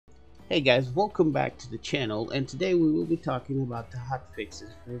Hey guys, welcome back to the channel, and today we will be talking about the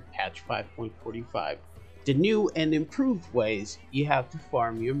hotfixes for patch 5.45, the new and improved ways you have to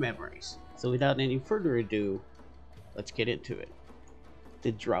farm your memories. So without any further ado, let's get into it.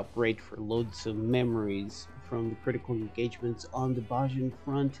 The drop rate for loathsome memories from the critical engagements on the Bajan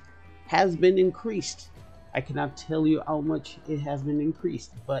front has been increased. I cannot tell you how much it has been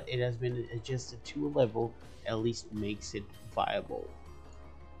increased, but it has been adjusted to a level at least makes it viable.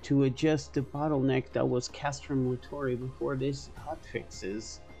 To adjust the bottleneck that was Castrum before this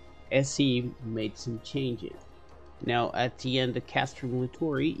hotfixes, SE made some changes. Now at the end of Castrum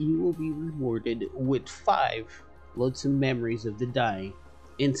you will be rewarded with 5 loathsome memories of the dying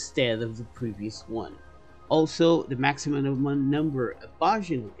instead of the previous one. Also, the maximum number of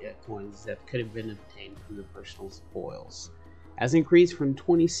Bajan coins that could have been obtained from the personal spoils has increased from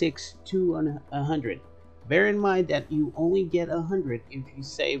 26 to 100. Bear in mind that you only get 100 if you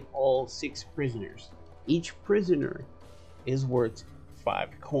save all 6 prisoners. Each prisoner is worth 5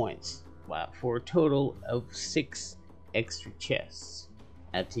 coins, for a total of 6 extra chests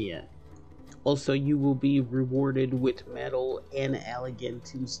at the end. Also, you will be rewarded with metal and elegant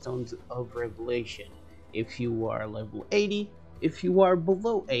tombstones of revelation if you are level 80. If you are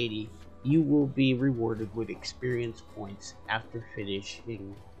below 80, you will be rewarded with experience points after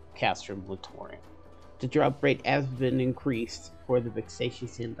finishing Castrum. The drop rate has been increased for the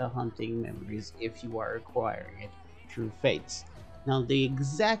Vexatious and the Haunting memories if you are acquiring it through fates. Now the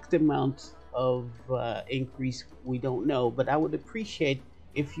exact amount of increase we don't know, but I would appreciate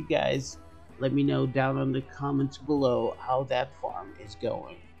if you guys let me know down in the comments below how that farm is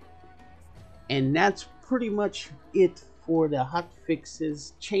going. And that's pretty much it for the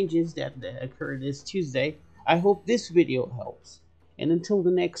hotfixes changes that occurred this Tuesday. I hope this video helps, and until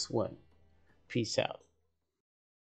the next one, peace out.